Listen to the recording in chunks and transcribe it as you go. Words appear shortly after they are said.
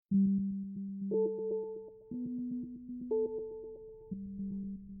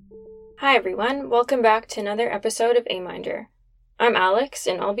Hi everyone, welcome back to another episode of A-Minder. I'm Alex,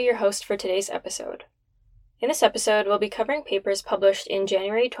 and I'll be your host for today's episode. In this episode, we'll be covering papers published in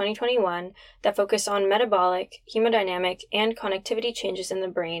January 2021 that focus on metabolic, hemodynamic, and connectivity changes in the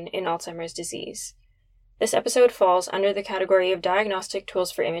brain in Alzheimer's disease. This episode falls under the category of diagnostic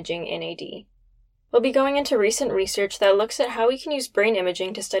tools for imaging in AD. We'll be going into recent research that looks at how we can use brain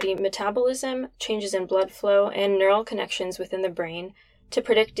imaging to study metabolism, changes in blood flow, and neural connections within the brain to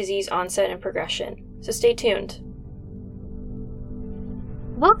predict disease onset and progression. So stay tuned.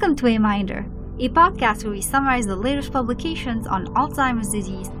 Welcome to A-Minder, a podcast where we summarize the latest publications on Alzheimer's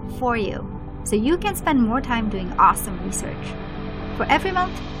disease for you, so you can spend more time doing awesome research. For every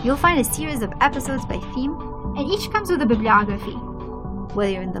month, you'll find a series of episodes by theme, and each comes with a bibliography.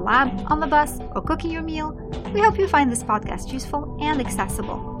 Whether you're in the lab, on the bus, or cooking your meal, we hope you find this podcast useful and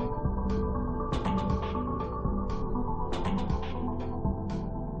accessible.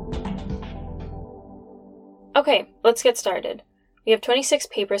 Okay, let's get started. We have 26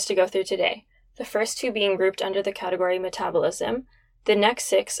 papers to go through today, the first two being grouped under the category metabolism, the next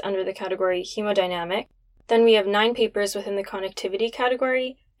 6 under the category hemodynamic, then we have 9 papers within the connectivity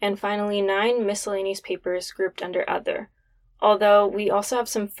category, and finally 9 miscellaneous papers grouped under other, although we also have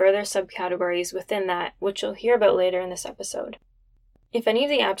some further subcategories within that, which you'll hear about later in this episode. If any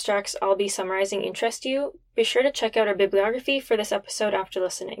of the abstracts I'll be summarizing interest you, be sure to check out our bibliography for this episode after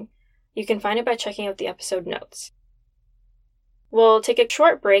listening. You can find it by checking out the episode notes. We'll take a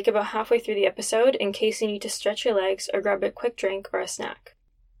short break about halfway through the episode in case you need to stretch your legs or grab a quick drink or a snack.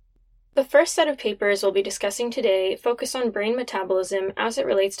 The first set of papers we'll be discussing today focus on brain metabolism as it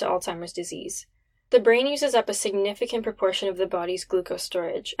relates to Alzheimer's disease. The brain uses up a significant proportion of the body's glucose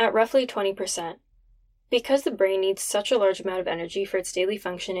storage, at roughly 20%. Because the brain needs such a large amount of energy for its daily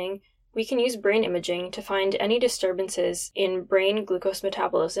functioning, we can use brain imaging to find any disturbances in brain glucose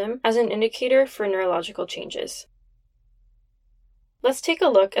metabolism as an indicator for neurological changes. Let's take a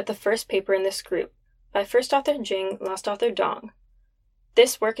look at the first paper in this group, by first author Jing, last author Dong.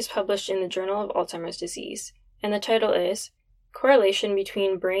 This work is published in the Journal of Alzheimer's Disease, and the title is Correlation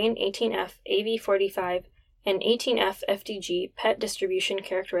between Brain 18F-AV45 and 18F-FDG PET Distribution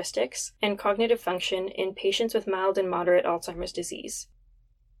Characteristics and Cognitive Function in Patients with Mild and Moderate Alzheimer's Disease.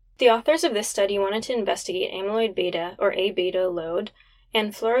 The authors of this study wanted to investigate amyloid beta, or A-beta load,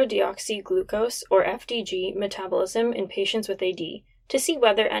 and fluorodeoxyglucose, or FDG, metabolism in patients with AD to see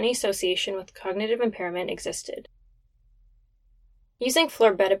whether any association with cognitive impairment existed. Using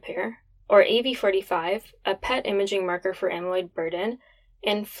florbetapir, or AV45, a PET imaging marker for amyloid burden,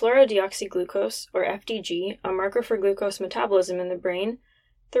 and fluorodeoxyglucose, or FDG, a marker for glucose metabolism in the brain,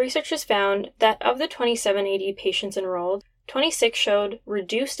 the researchers found that of the 27 AD patients enrolled, 26 showed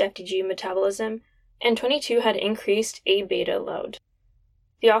reduced FDG metabolism, and 22 had increased A-beta load.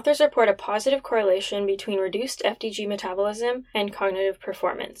 The authors report a positive correlation between reduced FDG metabolism and cognitive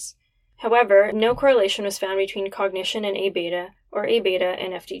performance. However, no correlation was found between cognition and A-beta, or A-beta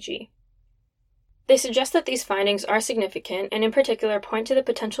and FDG. They suggest that these findings are significant and in particular point to the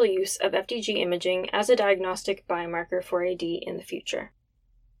potential use of FDG imaging as a diagnostic biomarker for AD in the future.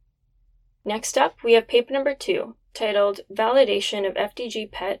 Next up, we have paper number 2, titled Validation of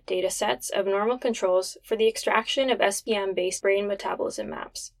FDG PET Datasets of Normal Controls for the Extraction of SPM-Based Brain Metabolism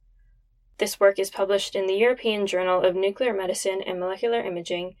Maps. This work is published in the European Journal of Nuclear Medicine and Molecular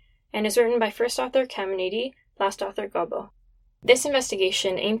Imaging and is written by first author Caminiti, last author Gobbo. This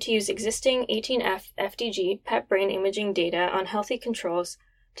investigation aimed to use existing 18F-FDG PET brain imaging data on healthy controls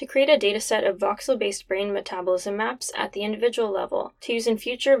to create a dataset of voxel-based brain metabolism maps at the individual level to use in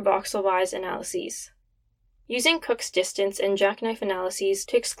future voxel-wise analyses. Using Cook's distance and jackknife analyses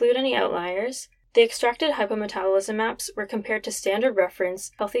to exclude any outliers, the extracted hypometabolism maps were compared to standard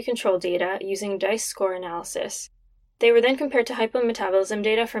reference healthy control data using DICE score analysis. They were then compared to hypometabolism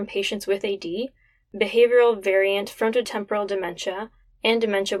data from patients with AD, behavioral variant frontotemporal dementia, and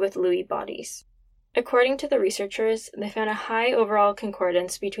dementia with Lewy bodies. According to the researchers, they found a high overall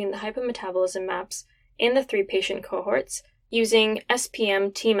concordance between the hypometabolism maps in the 3 patient cohorts using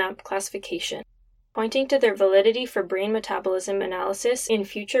SPM-TMAP classification, pointing to their validity for brain metabolism analysis in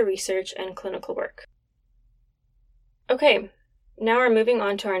future research and clinical work. Okay, now we're moving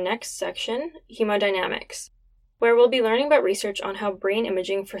on to our next section, hemodynamics, where we'll be learning about research on how brain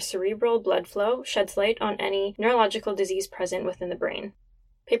imaging for cerebral blood flow sheds light on any neurological disease present within the brain.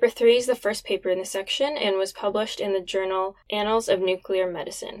 Paper 3 is the first paper in this section and was published in the journal Annals of Nuclear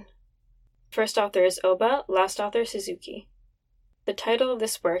Medicine. First author is Oba, last author Suzuki. The title of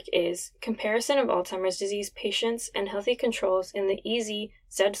this work is Comparison of Alzheimer's Disease Patients and Healthy Controls in the EZ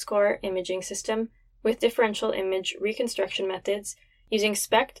Z-score Imaging System with Differential Image Reconstruction Methods using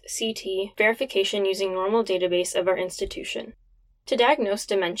SPECT-CT verification using normal database of our institution. To diagnose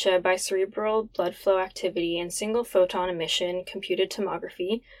dementia by cerebral blood flow activity and single photon emission computed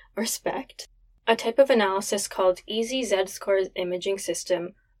tomography, or SPECT, a type of analysis called EZ-score imaging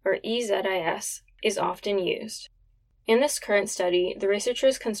system, or EZIS, is often used. In this current study, the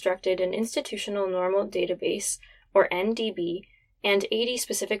researchers constructed an institutional normal database, or NDB, and 80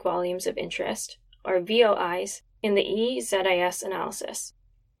 specific volumes of interest, or VOIs, in the EZIS analysis.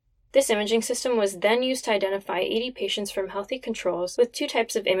 This imaging system was then used to identify 80 patients from healthy controls with two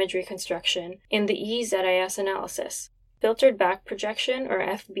types of image reconstruction in the EZIS analysis: filtered back projection, or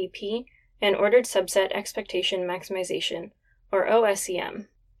FBP, and ordered subset expectation maximization, or OSEM.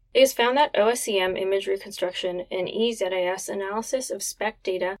 It is found that OSEM image reconstruction and EZIS analysis of SPECT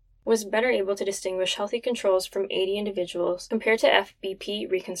data was better able to distinguish healthy controls from 80 individuals compared to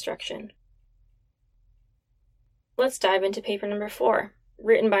FBP reconstruction. Let's dive into paper number 4,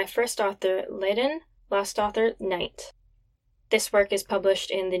 written by first author Leiden, last author Knight. This work is published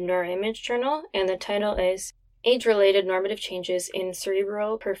in the Neuroimage Journal, and the title is Age-Related Normative Changes in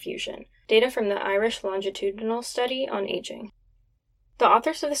Cerebral Perfusion, Data from the Irish Longitudinal Study on Aging. The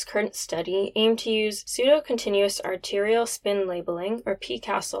authors of this current study aim to use pseudo-continuous arterial spin labeling, or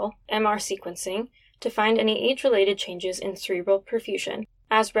pCASL, MR sequencing, to find any age-related changes in cerebral perfusion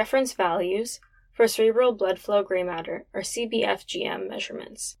as reference values for cerebral blood flow gray matter, or CBFGM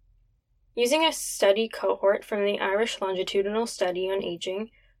measurements. Using a study cohort from the Irish Longitudinal Study on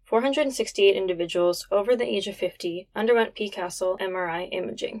Aging, 468 individuals over the age of 50 underwent pCASL MRI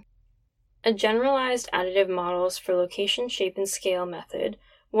imaging. A generalized additive models for location, shape, and scale method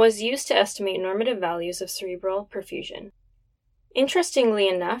was used to estimate normative values of cerebral perfusion. Interestingly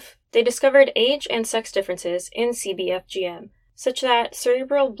enough, they discovered age and sex differences in CBFGM, such that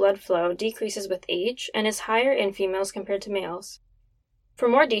cerebral blood flow decreases with age and is higher in females compared to males. For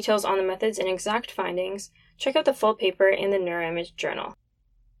more details on the methods and exact findings, check out the full paper in the Neuroimage Journal.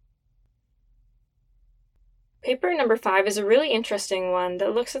 Paper number 5 is a really interesting one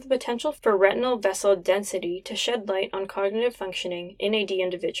that looks at the potential for retinal vessel density to shed light on cognitive functioning in AD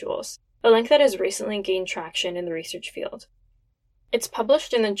individuals, a link that has recently gained traction in the research field. It's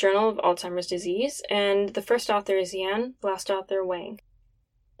published in the Journal of Alzheimer's Disease, and the first author is Yan, last author Wang.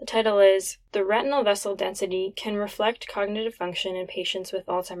 The title is The Retinal Vessel Density Can Reflect Cognitive Function in Patients with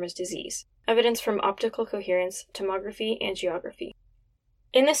Alzheimer's Disease, Evidence from Optical Coherence, Tomography, Angiography.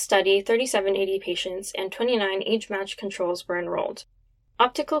 In this study, 37 AD patients and 29 age-matched controls were enrolled.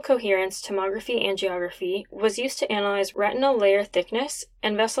 Optical coherence tomography angiography was used to analyze retinal layer thickness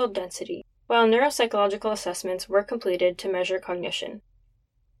and vessel density, while neuropsychological assessments were completed to measure cognition.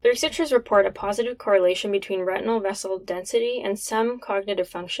 The researchers report a positive correlation between retinal vessel density and some cognitive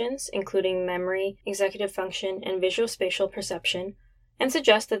functions, including memory, executive function, and visuospatial perception, and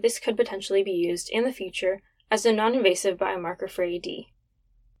suggest that this could potentially be used in the future as a non-invasive biomarker for AD.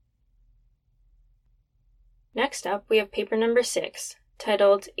 Next up, we have paper number 6,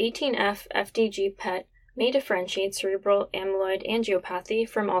 titled 18F FDG PET May Differentiate Cerebral Amyloid Angiopathy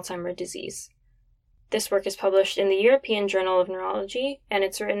from Alzheimer's Disease. This work is published in the European Journal of Neurology, and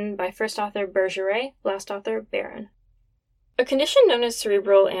it's written by first author Bergeret, last author Baron. A condition known as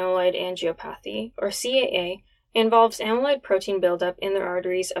cerebral amyloid angiopathy, or CAA, involves amyloid protein buildup in the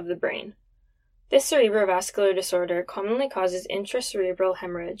arteries of the brain. This cerebrovascular disorder commonly causes intracerebral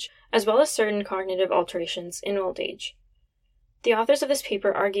hemorrhage, as well as certain cognitive alterations in old age. The authors of this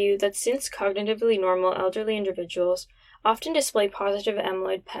paper argue that since cognitively normal elderly individuals often display positive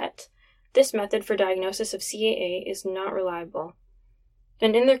amyloid PET, this method for diagnosis of CAA is not reliable.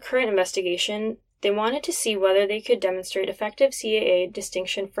 And in their current investigation, they wanted to see whether they could demonstrate effective CAA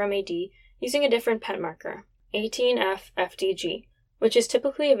distinction from AD using a different PET marker, 18F-FDG, which is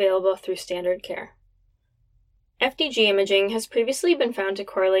typically available through standard care. FDG imaging has previously been found to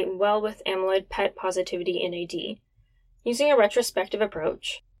correlate well with amyloid PET positivity in AD. Using a retrospective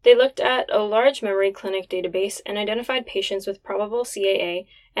approach, they looked at a large memory clinic database and identified patients with probable CAA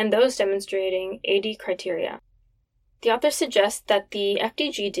and those demonstrating AD criteria. The authors suggest that the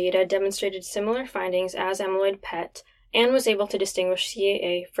FDG data demonstrated similar findings as amyloid PET and was able to distinguish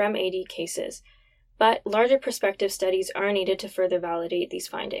CAA from AD cases, but larger prospective studies are needed to further validate these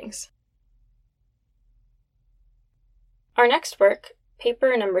findings. Our next work,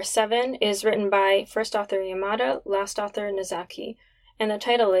 paper number 7, is written by first author Yamada, last author Nozaki, and the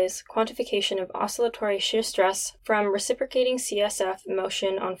title is Quantification of Oscillatory Shear Stress from Reciprocating CSF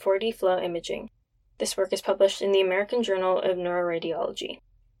Motion on 4D Flow Imaging. This work is published in the American Journal of Neuroradiology.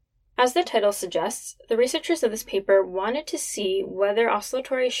 As the title suggests, the researchers of this paper wanted to see whether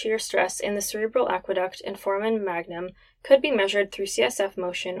oscillatory shear stress in the cerebral aqueduct and foramen magnum could be measured through CSF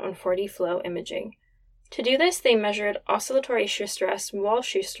motion on 4D flow imaging. To do this, they measured oscillatory shear stress, wall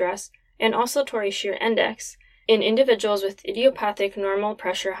shear stress, and oscillatory shear index in individuals with idiopathic normal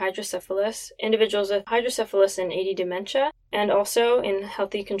pressure hydrocephalus, individuals with hydrocephalus and AD dementia, and also in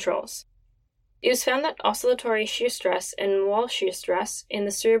healthy controls. It was found that oscillatory shear stress and wall shear stress in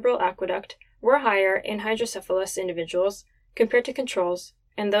the cerebral aqueduct were higher in hydrocephalus individuals compared to controls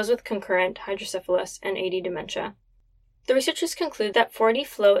and those with concurrent hydrocephalus and AD dementia. The researchers conclude that 4D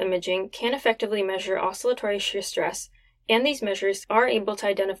flow imaging can effectively measure oscillatory shear stress, and these measures are able to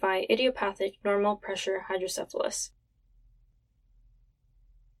identify idiopathic normal pressure hydrocephalus.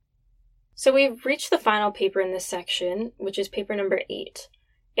 So we've reached the final paper in this section, which is paper number 8.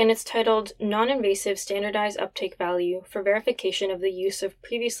 And it's titled Non-Invasive Standardized Uptake Value for Verification of the Use of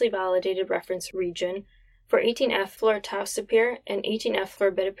Previously Validated Reference Region for 18F fluortaucipir and 18F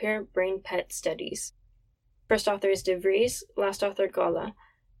florbetapir brain PET studies. First author is De Vries, last author Golla,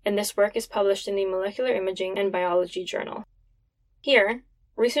 and this work is published in the Molecular Imaging and Biology Journal. Here,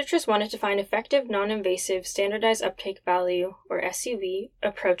 researchers wanted to find effective non-invasive standardized uptake value, or SUV,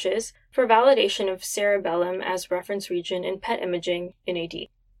 approaches for validation of cerebellum as reference region in PET imaging in AD.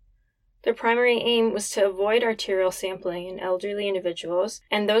 Their primary aim was to avoid arterial sampling in elderly individuals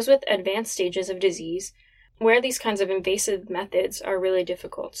and those with advanced stages of disease, where these kinds of invasive methods are really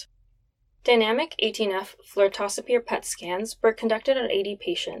difficult. Dynamic 18F fluortaucipir PET scans were conducted on 80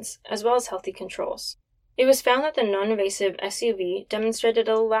 patients, as well as healthy controls. It was found that the non-invasive SUV demonstrated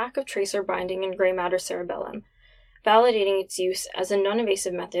a lack of tracer binding in gray matter cerebellum, validating its use as a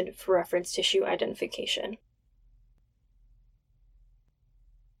non-invasive method for reference tissue identification.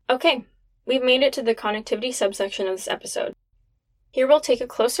 Okay, we've made it to the connectivity subsection of this episode. Here we'll take a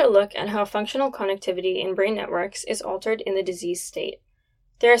closer look at how functional connectivity in brain networks is altered in the disease state.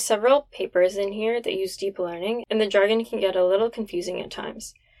 There are several papers in here that use deep learning, and the jargon can get a little confusing at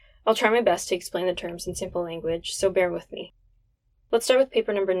times. I'll try my best to explain the terms in simple language, so bear with me. Let's start with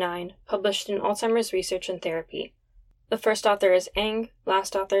paper number 9, published in Alzheimer's Research and Therapy. The first author is Eng,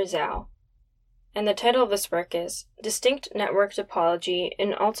 last author Zhao. And the title of this work is Distinct Network Topology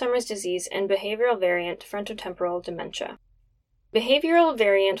in Alzheimer's Disease and Behavioral Variant Frontotemporal Dementia. Behavioral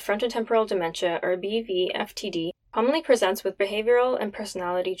Variant Frontotemporal Dementia, or BVFTD, commonly presents with behavioral and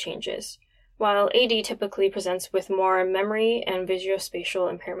personality changes, while AD typically presents with more memory and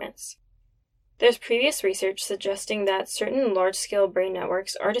visuospatial impairments. There's previous research suggesting that certain large-scale brain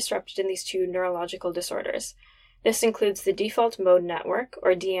networks are disrupted in these two neurological disorders. This includes the default mode network,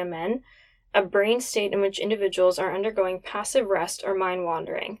 or DMN, a brain state in which individuals are undergoing passive rest or mind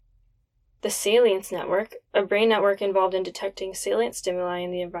wandering. The salience network, a brain network involved in detecting salient stimuli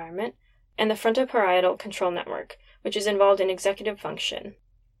in the environment, and the frontoparietal control network, which is involved in executive function.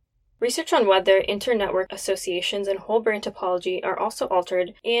 Research on whether inter-network associations and whole brain topology are also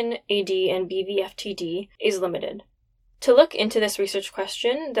altered in AD and BVFTD is limited. To look into this research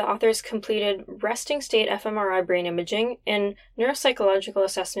question, the authors completed resting state fMRI brain imaging and neuropsychological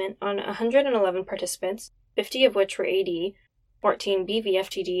assessment on 111 participants, 50 of which were AD, 14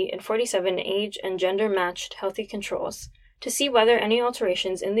 BVFTD, and 47 age and gender-matched healthy controls, to see whether any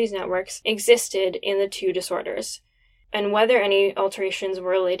alterations in these networks existed in the two disorders, and whether any alterations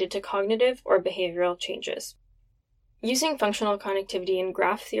were related to cognitive or behavioral changes. Using functional connectivity and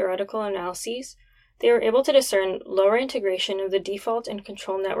graph theoretical analyses, they were able to discern lower integration of the default and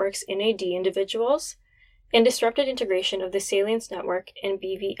control networks in AD individuals and disrupted integration of the salience network in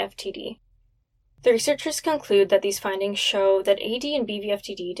BVFTD. The researchers conclude that these findings show that AD and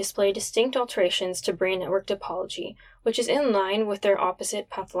BVFTD display distinct alterations to brain network topology, which is in line with their opposite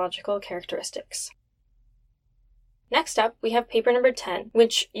pathological characteristics. Next up, we have paper number 10,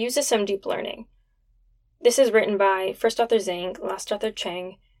 which uses some deep learning. This is written by first author Zhang, last author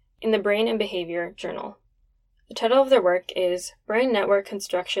Cheng, in the Brain and Behavior Journal. The title of their work is Brain Network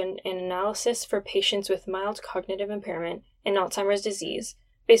Construction and Analysis for Patients with Mild Cognitive Impairment in Alzheimer's Disease,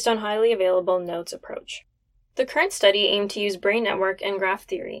 based on highly available nodes approach. The current study aimed to use brain network and graph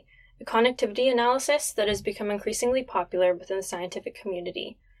theory, a connectivity analysis that has become increasingly popular within the scientific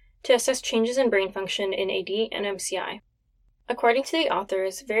community, to assess changes in brain function in AD and MCI. According to the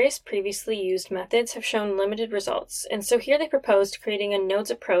authors, various previously used methods have shown limited results, and so here they proposed creating a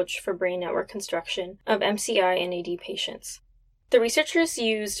nodes approach for brain network construction of MCI and AD patients. The researchers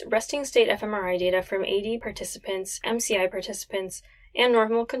used resting state fMRI data from AD participants, MCI participants, and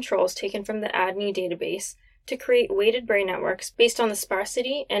normal controls taken from the ADNI database to create weighted brain networks based on the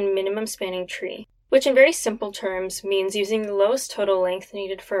sparsity and minimum spanning tree. which in very simple terms means using the lowest total length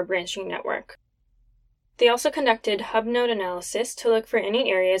needed for a branching network. They also conducted hub node analysis to look for any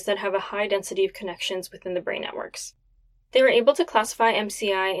areas that have a high density of connections within the brain networks. They were able to classify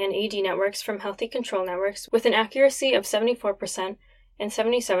MCI and AD networks from healthy control networks with an accuracy of 74% and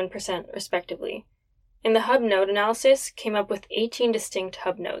 77% respectively. And the hub node analysis came up with 18 distinct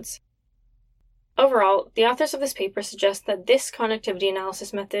hub nodes. Overall, the authors of this paper suggest that this connectivity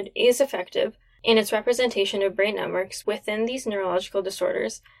analysis method is effective in its representation of brain networks within these neurological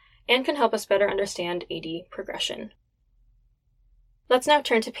disorders and can help us better understand AD progression. Let's now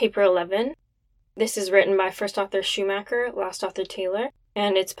turn to paper 11. This is written by first author Schumacher, last author Taylor,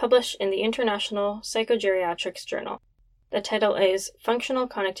 and it's published in the International Psychogeriatrics Journal. The title is Functional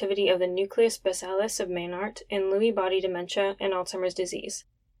Connectivity of the Nucleus Basalis of Meynart in Lewy Body Dementia and Alzheimer's Disease.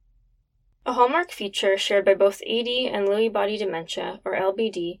 A hallmark feature shared by both AD and Lewy Body Dementia, or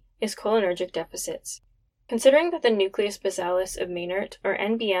LBD, is cholinergic deficits. Considering that the nucleus basalis of Meynart, or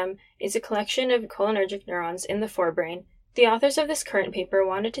NBM, is a collection of cholinergic neurons in the forebrain, the authors of this current paper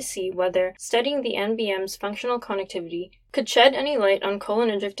wanted to see whether studying the NBM's functional connectivity could shed any light on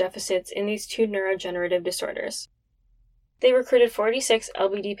cholinergic deficits in these two neurodegenerative disorders. They recruited 46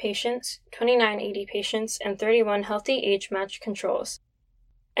 LBD patients, 29 AD patients, and 31 healthy age-matched controls,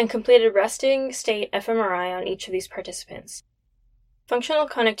 and completed resting state fMRI on each of these participants. Functional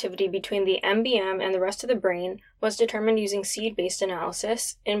connectivity between the NBM and the rest of the brain was determined using seed-based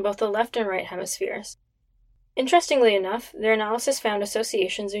analysis in both the left and right hemispheres. Interestingly enough, their analysis found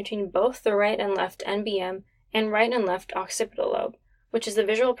associations between both the right and left NBM and right and left occipital lobe, which is the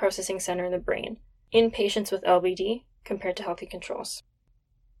visual processing center in the brain, in patients with LBD compared to healthy controls.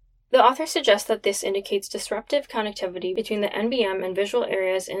 The author suggests that this indicates disruptive connectivity between the NBM and visual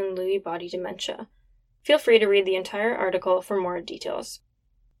areas in Lewy body dementia. Feel free to read the entire article for more details.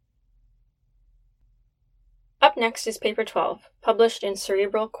 Up next is paper 12, published in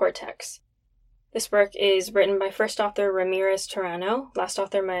Cerebral Cortex. This work is written by first author Ramirez Torano, last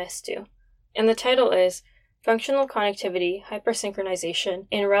author Maestu, and the title is Functional Connectivity Hypersynchronization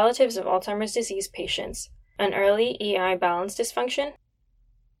in Relatives of Alzheimer's Disease Patients, an Early EI Balance Dysfunction.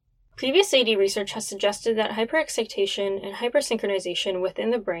 Previous AD research has suggested that hyperexcitation and hypersynchronization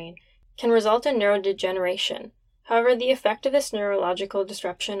within the brain can result in neurodegeneration. However, the effect of this neurological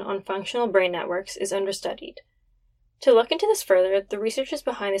disruption on functional brain networks is understudied. To look into this further, the researchers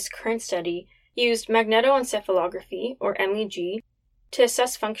behind this current study used magnetoencephalography, or MEG, to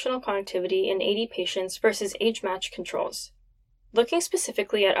assess functional connectivity in AD patients versus age-matched controls. Looking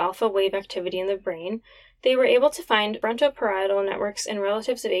specifically at alpha wave activity in the brain, they were able to find frontoparietal networks in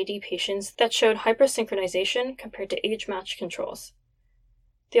relatives of AD patients that showed hypersynchronization compared to age-matched controls.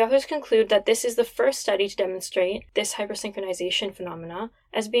 The authors conclude that this is the first study to demonstrate this hypersynchronization phenomena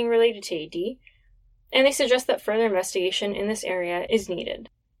as being related to AD, and they suggest that further investigation in this area is needed.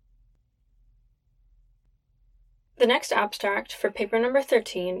 The next abstract for paper number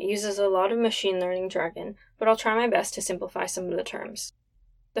 13 uses a lot of machine learning jargon, but I'll try my best to simplify some of the terms.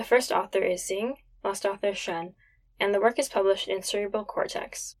 The first author is Xing, last author Shen, and the work is published in Cerebral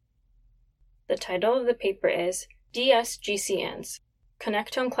Cortex. The title of the paper is DSGCNs,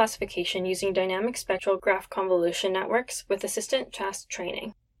 Connectome Classification Using Dynamic Spectral Graph Convolution Networks with Assistant Task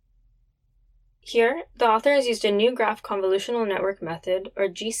Training. Here, the author has used a new graph convolutional network method, or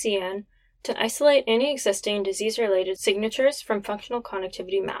GCN, to isolate any existing disease-related signatures from functional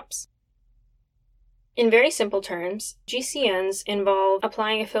connectivity maps. In very simple terms, GCNs involve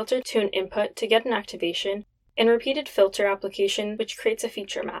applying a filter to an input to get an activation, and repeated filter application which creates a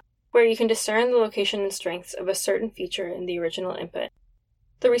feature map, where you can discern the location and strengths of a certain feature in the original input.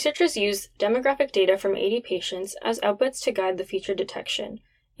 The researchers used demographic data from 80 patients as outputs to guide the feature detection,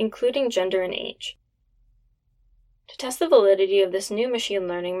 including gender and age. To test the validity of this new machine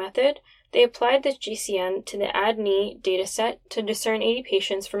learning method, they applied this GCN to the ADNI dataset to discern 80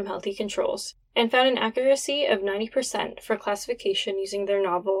 patients from healthy controls, and found an accuracy of 90% for classification using their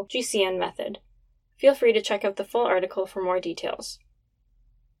novel GCN method. Feel free to check out the full article for more details.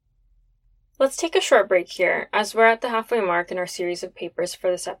 Let's take a short break here, as we're at the halfway mark in our series of papers for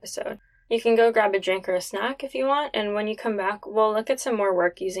this episode. You can go grab a drink or a snack if you want, and when you come back, we'll look at some more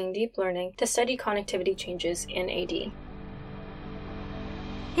work using deep learning to study connectivity changes in AD.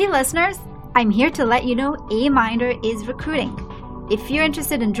 Hey listeners, I'm here to let you know Aminder is recruiting. If you're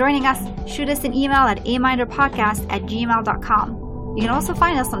interested in joining us, shoot us an email at aminderpodcast@gmail.com. You can also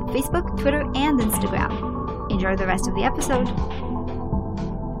find us on Facebook, Twitter, and Instagram. Enjoy the rest of the episode.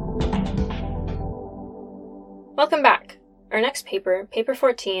 Welcome back. Our next paper, paper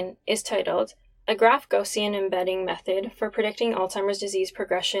 14, is titled a graph Gaussian embedding method for predicting Alzheimer's disease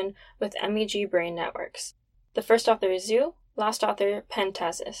progression with MEG brain networks. The first author is Zhu, last author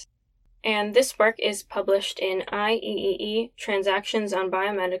Pentazis. And this work is published in IEEE Transactions on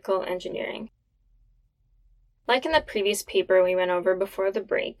Biomedical Engineering. Like in the previous paper we went over before the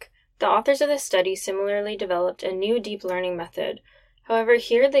break, the authors of this study similarly developed a new deep learning method. However,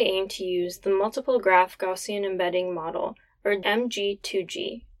 here they aim to use the multiple graph Gaussian embedding model, or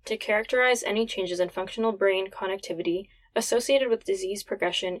MG2G, to characterize any changes in functional brain connectivity associated with disease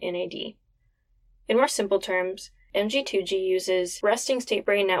progression in AD. In more simple terms, MG2G uses resting state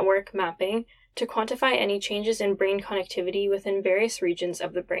brain network mapping to quantify any changes in brain connectivity within various regions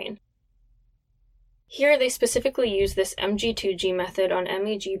of the brain. Here they specifically use this MG2G method on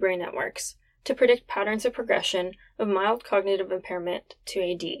MEG brain networks to predict patterns of progression of mild cognitive impairment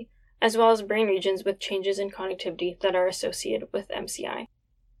to AD, as well as brain regions with changes in connectivity that are associated with MCI.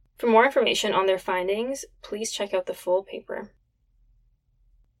 For more information on their findings, please check out the full paper.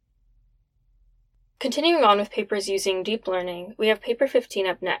 Continuing on with papers using deep learning, we have paper 15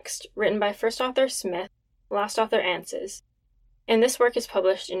 up next, written by first author Smith, last author Ansys, and this work is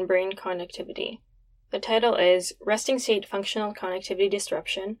published in Brain Connectivity. The title is Resting State Functional Connectivity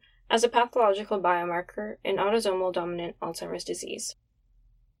Disruption as a Pathological Biomarker in Autosomal Dominant Alzheimer's Disease.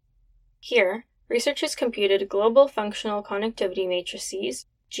 Here, researchers computed global functional connectivity matrices,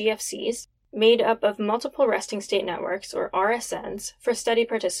 GFCs, made up of multiple resting state networks, or RSNs, for study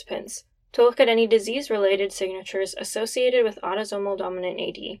participants to look at any disease-related signatures associated with autosomal dominant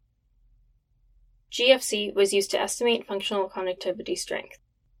AD. GFC was used to estimate functional connectivity strength.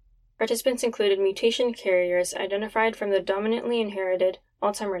 Participants included mutation carriers identified from the dominantly inherited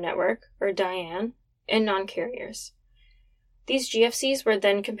Alzheimer network, or DIAN, and non-carriers. These GFCs were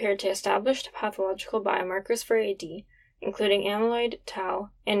then compared to established pathological biomarkers for AD, including amyloid, tau,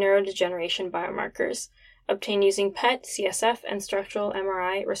 and neurodegeneration biomarkers, obtained using PET, CSF, and structural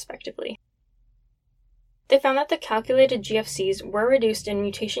MRI, respectively. They found that the calculated GFCs were reduced in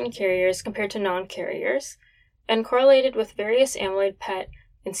mutation carriers compared to non-carriers, and correlated with various amyloid PET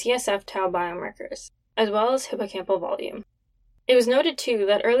and CSF tau biomarkers, as well as hippocampal volume. It was noted, too,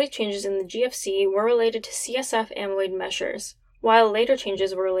 that early changes in the GFC were related to CSF amyloid measures, while later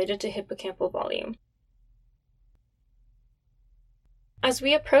changes were related to hippocampal volume. As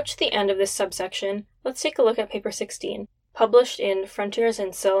we approach the end of this subsection, let's take a look at paper 16, published in Frontiers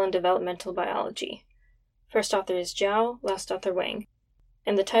in Cell and Developmental Biology. First author is Zhao, last author Wang,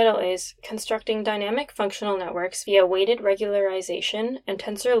 and the title is Constructing Dynamic Functional Networks via Weighted Regularization and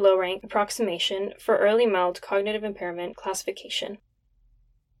Tensor Low-Rank Approximation for Early Mild Cognitive Impairment Classification.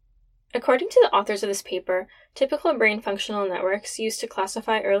 According to the authors of this paper, typical brain functional networks used to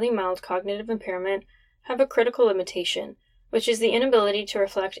classify early mild cognitive impairment have a critical limitation, which is the inability to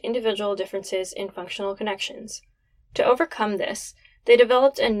reflect individual differences in functional connections. To overcome this, they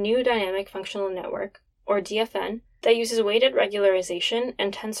developed a new dynamic functional network, or DFN, that uses weighted regularization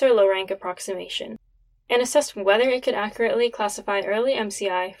and tensor low-rank approximation, and assessed whether it could accurately classify early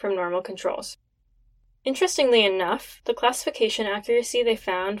MCI from normal controls. Interestingly enough, the classification accuracy they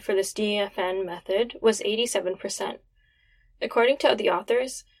found for this DFN method was 87%. According to the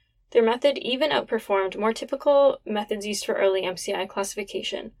authors, their method even outperformed more typical methods used for early MCI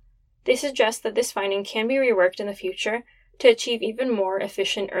classification. They suggest that this finding can be reworked in the future to achieve even more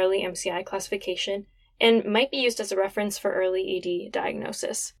efficient early MCI classification and might be used as a reference for early AD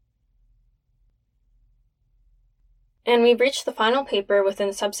diagnosis. And we've reached the final paper within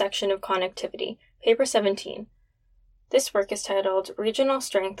the subsection of connectivity, paper 17. This work is titled Regional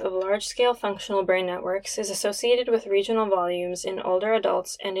Strength of Large-Scale Functional Brain Networks is Associated with Regional Volumes in Older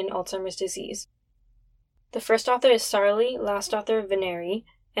Adults and in Alzheimer's Disease. The first author is Sarli, last author Veneri,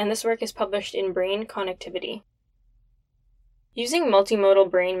 and this work is published in Brain Connectivity. Using multimodal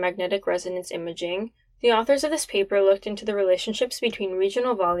brain magnetic resonance imaging, the authors of this paper looked into the relationships between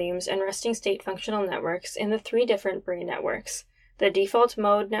regional volumes and resting state functional networks in the three different brain networks: the default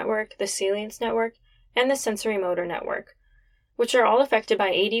mode network, the salience network, and the sensory motor network, which are all affected by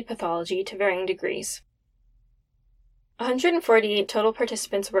AD pathology to varying degrees. 148 total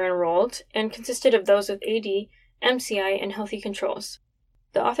participants were enrolled and consisted of those with AD, MCI, and healthy controls.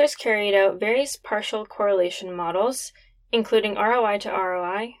 The authors carried out various partial correlation models, including ROI to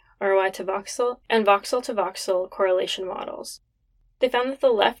ROI, ROI to voxel, and voxel to voxel correlation models. They found that the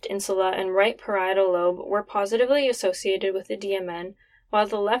left insula and right parietal lobe were positively associated with the DMN, while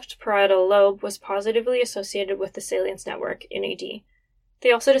the left parietal lobe was positively associated with the salience network in AD.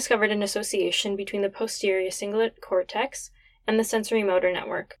 They also discovered an association between the posterior cingulate cortex and the sensory motor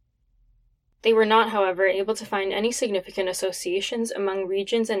network. They were not, however, able to find any significant associations among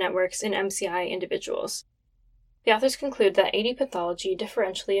regions and networks in MCI individuals. The authors conclude that AD pathology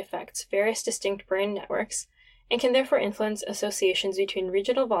differentially affects various distinct brain networks and can therefore influence associations between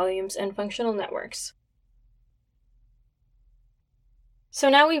regional volumes and functional networks. So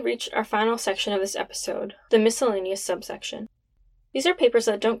now we reach our final section of this episode, the miscellaneous subsection. These are papers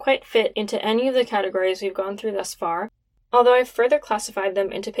that don't quite fit into any of the categories we've gone through thus far, although I've further classified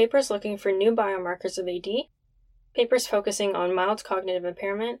them into papers looking for new biomarkers of AD, papers focusing on mild cognitive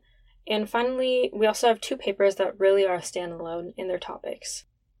impairment, and finally, we also have 2 papers that really are standalone in their topics.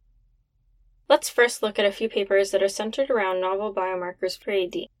 Let's first look at a few papers that are centered around novel biomarkers for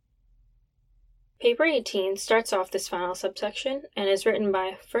AD. Paper 18 starts off this final subsection and is written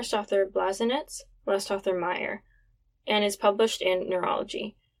by first author Blazenetz, last author Meyer, and is published in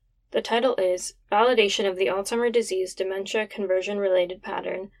Neurology. The title is Validation of the Alzheimer's Disease Dementia Conversion-Related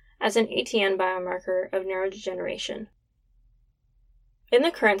Pattern as an ATN Biomarker of Neurodegeneration. In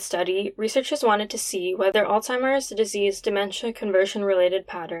the current study, researchers wanted to see whether Alzheimer's disease dementia conversion-related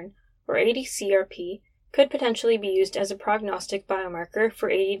pattern, or ADCRP, could potentially be used as a prognostic biomarker for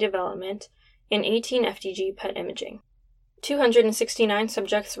AD development in 18 FDG PET imaging. 269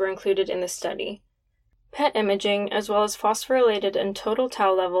 subjects were included in the study. PET imaging, as well as phosphorylated and total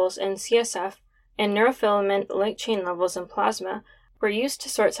tau levels in CSF and neurofilament light chain levels in plasma, were used to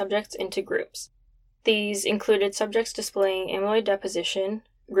sort subjects into groups. These included subjects displaying amyloid deposition,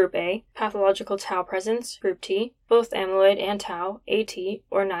 Group A, pathological tau presence, Group T, both amyloid and tau, AT,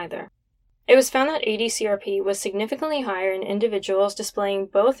 or neither. It was found that ADCRP was significantly higher in individuals displaying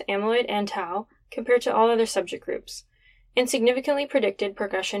both amyloid and tau compared to all other subject groups, and significantly predicted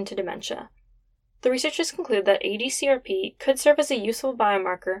progression to dementia. The researchers conclude that ADCRP could serve as a useful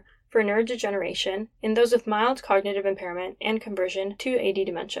biomarker for neurodegeneration in those with mild cognitive impairment and conversion to AD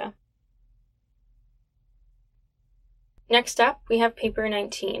dementia. Next up, we have paper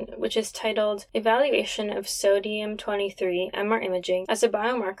 19, which is titled Evaluation of Sodium-23 MR Imaging as a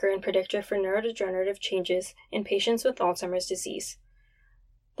Biomarker and Predictor for Neurodegenerative Changes in Patients with Alzheimer's Disease.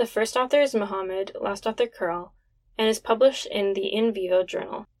 The first author is Mohammed, last author Curl, and is published in the In Vivo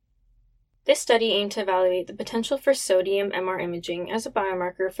Journal. This study aimed to evaluate the potential for sodium MR imaging as a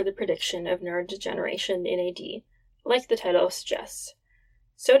biomarker for the prediction of neurodegeneration in AD, like the title suggests.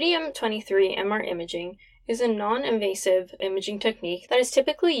 Sodium-23 MR imaging is a non-invasive imaging technique that is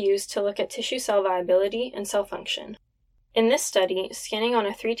typically used to look at tissue cell viability and cell function. In this study, scanning on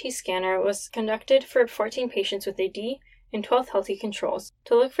a 3T scanner was conducted for 14 patients with AD and 12 healthy controls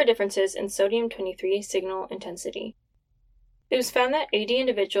to look for differences in sodium-23 signal intensity. It was found that AD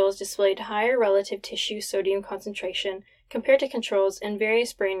individuals displayed higher relative tissue sodium concentration compared to controls in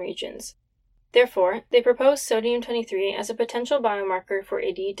various brain regions. Therefore, they proposed sodium-23 as a potential biomarker for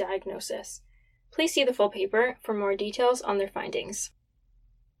AD diagnosis. Please see the full paper for more details on their findings.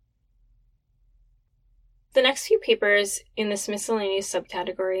 The next few papers in this miscellaneous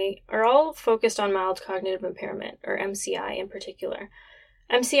subcategory are all focused on mild cognitive impairment, or MCI in particular.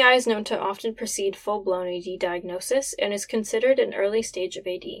 MCI is known to often precede full-blown AD diagnosis and is considered an early stage of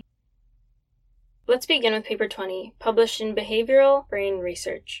AD. Let's begin with paper 20, published in Behavioral Brain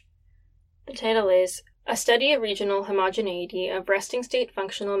Research. The title is A Study of Regional Homogeneity of Resting State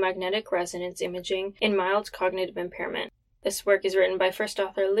Functional Magnetic Resonance Imaging in Mild Cognitive Impairment. This work is written by first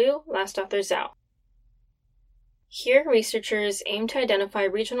author Liu, last author Zhao. Here, researchers aim to identify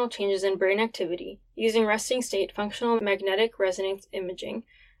regional changes in brain activity using resting state functional magnetic resonance imaging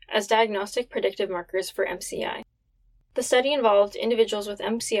as diagnostic predictive markers for MCI. The study involved individuals with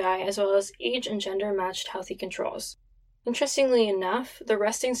MCI as well as age and gender matched healthy controls. Interestingly enough, the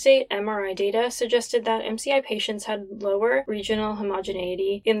resting state MRI data suggested that MCI patients had lower regional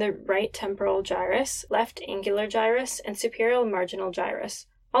homogeneity in the right temporal gyrus, left angular gyrus, and superior marginal gyrus,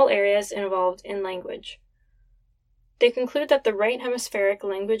 all areas involved in language. They conclude that the right hemispheric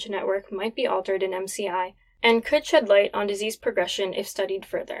language network might be altered in MCI and could shed light on disease progression if studied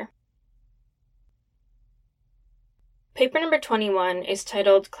further. Paper number 21 is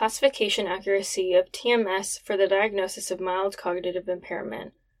titled Classification Accuracy of TMS for the Diagnosis of Mild Cognitive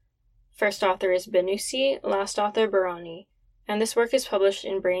Impairment. First author is Benussi, last author Barani, and this work is published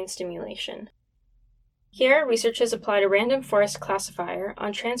in Brain Stimulation. Here, researchers applied a random forest classifier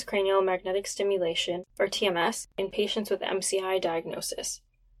on transcranial magnetic stimulation, or TMS, in patients with MCI diagnosis.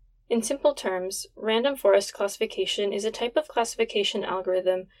 In simple terms, random forest classification is a type of classification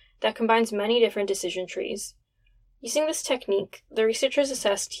algorithm that combines many different decision trees. Using this technique, the researchers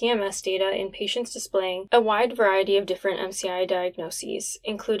assessed TMS data in patients displaying a wide variety of different MCI diagnoses,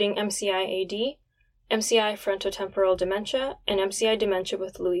 including MCI-AD, MCI frontotemporal dementia, and MCI dementia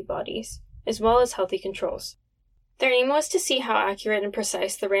with Lewy bodies. as well as healthy controls. Their aim was to see how accurate and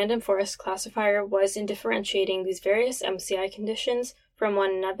precise the random forest classifier was in differentiating these various MCI conditions from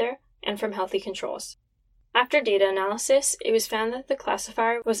one another and from healthy controls. After data analysis, it was found that the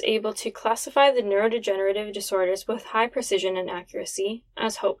classifier was able to classify the neurodegenerative disorders with high precision and accuracy,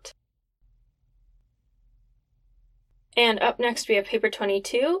 as hoped. And up next we have paper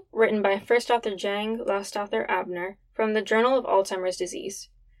 22, written by first author Zhang, last author Abner, from the Journal of Alzheimer's Disease.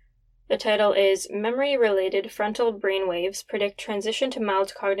 The title is Memory-Related Frontal Brain Waves Predict Transition to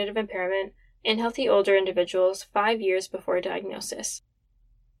Mild Cognitive Impairment in Healthy Older Individuals 5 years before diagnosis.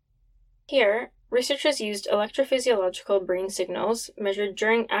 Here, researchers used electrophysiological brain signals measured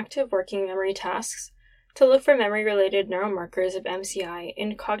during active working memory tasks to look for memory-related neuromarkers of MCI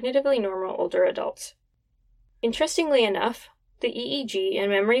in cognitively normal older adults. Interestingly enough, the EEG and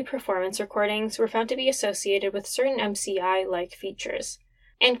memory performance recordings were found to be associated with certain MCI-like features,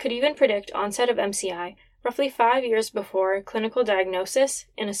 and could even predict onset of MCI roughly 5 years before clinical diagnosis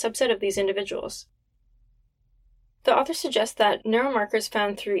in a subset of these individuals. The author suggests that neuromarkers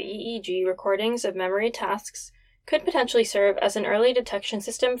found through EEG recordings of memory tasks could potentially serve as an early detection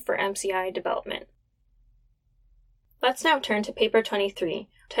system for MCI development. Let's now turn to paper 23,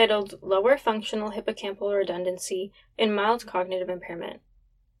 titled Lower Functional Hippocampal Redundancy in Mild Cognitive Impairment.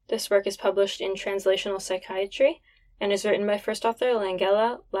 This work is published in Translational Psychiatry and is written by first author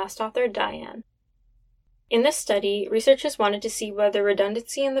Langella, last author Diane. In this study, researchers wanted to see whether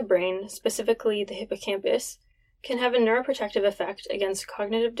redundancy in the brain, specifically the hippocampus, can have a neuroprotective effect against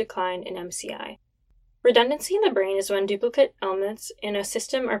cognitive decline in MCI. Redundancy in the brain is when duplicate elements in a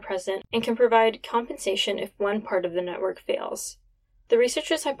system are present and can provide compensation if one part of the network fails. The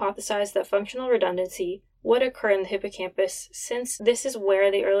researchers hypothesized that functional redundancy would occur in the hippocampus since this is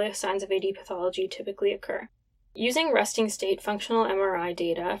where the earliest signs of AD pathology typically occur. Using resting state functional MRI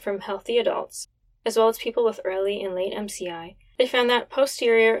data from healthy adults, as well as people with early and late MCI, they found that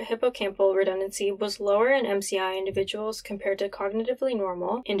posterior hippocampal redundancy was lower in MCI individuals compared to cognitively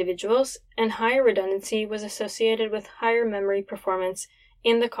normal individuals, and higher redundancy was associated with higher memory performance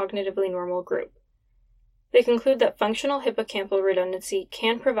in the cognitively normal group. They conclude that functional hippocampal redundancy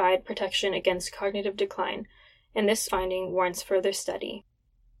can provide protection against cognitive decline, and this finding warrants further study.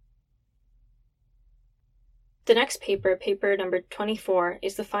 The next paper, paper number 24,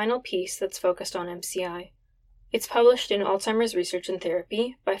 is the final piece that's focused on MCI. It's published in Alzheimer's Research and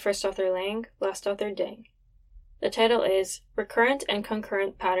Therapy by first author Lang, last author Deng. The title is Recurrent and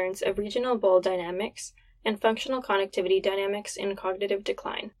Concurrent Patterns of Regional Bulb Dynamics and Functional Connectivity Dynamics in Cognitive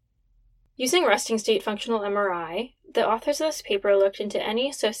Decline. Using resting state functional MRI, the authors of this paper looked into any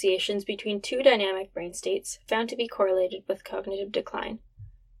associations between two dynamic brain states found to be correlated with cognitive decline.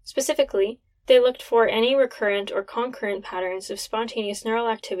 Specifically, they looked for any recurrent or concurrent patterns of spontaneous neural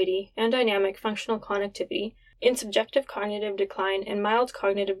activity and dynamic functional connectivity in subjective cognitive decline and mild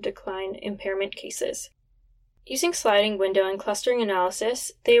cognitive decline impairment cases. Using sliding window and clustering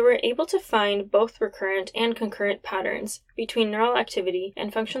analysis, they were able to find both recurrent and concurrent patterns between neural activity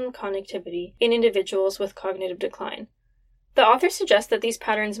and functional connectivity in individuals with cognitive decline. The authors suggest that these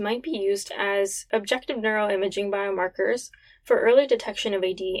patterns might be used as objective neuroimaging biomarkers for early detection of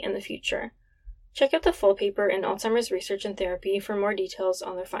AD in the future. Check out the full paper in Alzheimer's Research and Therapy for more details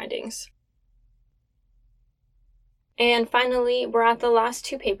on their findings. And finally, we're at the last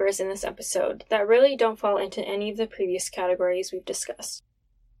two papers in this episode that really don't fall into any of the previous categories we've discussed.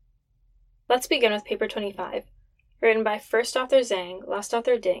 Let's begin with paper 25, written by first author Zhang, last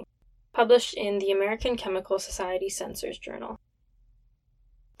author Ding, published in the American Chemical Society Sensors Journal.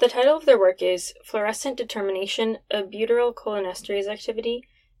 The title of their work is Fluorescent Determination of Butyrylcholinesterase Activity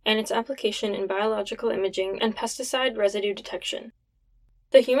and its Application in Biological Imaging and Pesticide Residue Detection.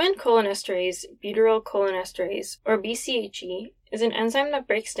 The human cholinesterase, butyrylcholinesterase, or BCHE, is an enzyme that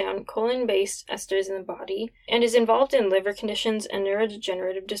breaks down choline-based esters in the body and is involved in liver conditions and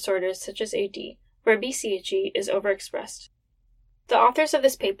neurodegenerative disorders such as AD, where BCHE is overexpressed. The authors of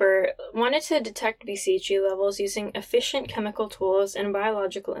this paper wanted to detect BCHE levels using efficient chemical tools and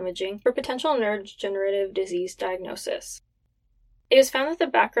biological imaging for potential neurodegenerative disease diagnosis. It was found that the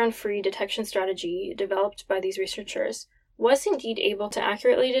background-free detection strategy developed by these researchers was indeed able to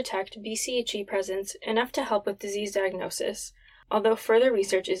accurately detect BCHE presence enough to help with disease diagnosis, although further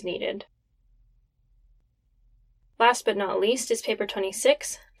research is needed. Last but not least is paper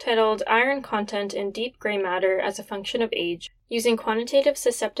 26, titled Iron Content in Deep Gray Matter as a Function of Age, Using Quantitative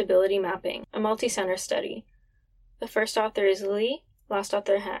Susceptibility Mapping, a Multi-Center Study. The first author is Li, last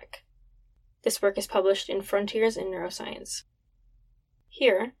author Hack. This work is published in Frontiers in Neuroscience.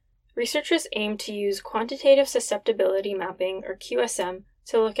 Here, researchers aim to use quantitative susceptibility mapping, or QSM,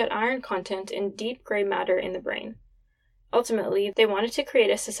 to look at iron content in deep gray matter in the brain. Ultimately, they wanted to create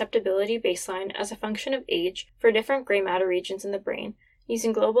a susceptibility baseline as a function of age for different gray matter regions in the brain,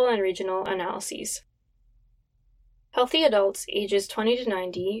 using global and regional analyses. Healthy adults ages 20 to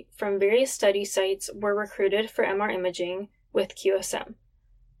 90 from various study sites were recruited for MR imaging with QSM.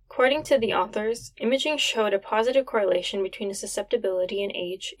 According to the authors, imaging showed a positive correlation between a susceptibility and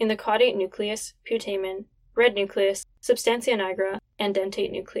age in the caudate nucleus, putamen, red nucleus, substantia nigra, and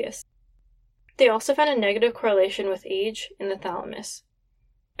dentate nucleus. They also found a negative correlation with age in the thalamus.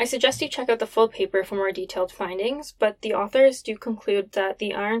 I suggest you check out the full paper for more detailed findings, but the authors do conclude that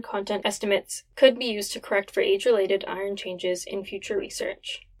the iron content estimates could be used to correct for age-related iron changes in future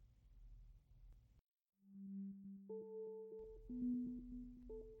research.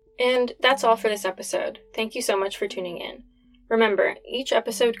 And that's all for this episode. Thank you so much for tuning in. Remember, each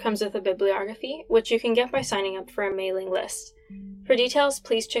episode comes with a bibliography, which you can get by signing up for a mailing list. For details,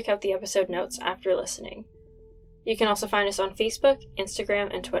 please check out the episode notes after listening. You can also find us on Facebook,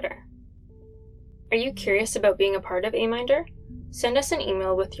 Instagram, and Twitter. Are you curious about being a part of Aminder? Send us an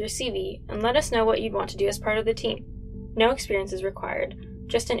email with your CV and let us know what you'd want to do as part of the team. No experience is required,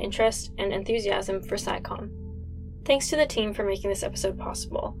 just an interest and enthusiasm for SciComm. Thanks to the team for making this episode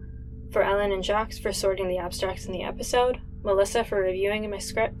possible. For Ellen and Jacques for sorting the abstracts in the episode, Melissa for reviewing my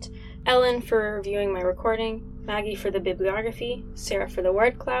script, Ellen for reviewing my recording, Maggie for the bibliography, Sarah for the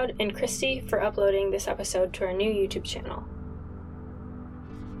word cloud, and Christy for uploading this episode to our new YouTube channel.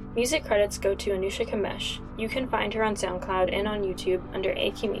 Music credits go to Anusha Kamesh. You can find her on SoundCloud and on YouTube under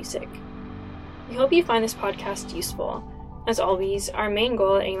AQ Music. We hope you find this podcast useful. As always, our main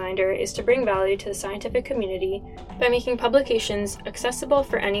goal at Aminder is to bring value to the scientific community by making publications accessible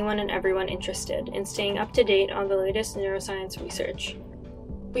for anyone and everyone interested in staying up to date on the latest neuroscience research.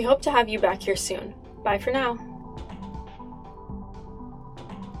 We hope to have you back here soon. Bye for now.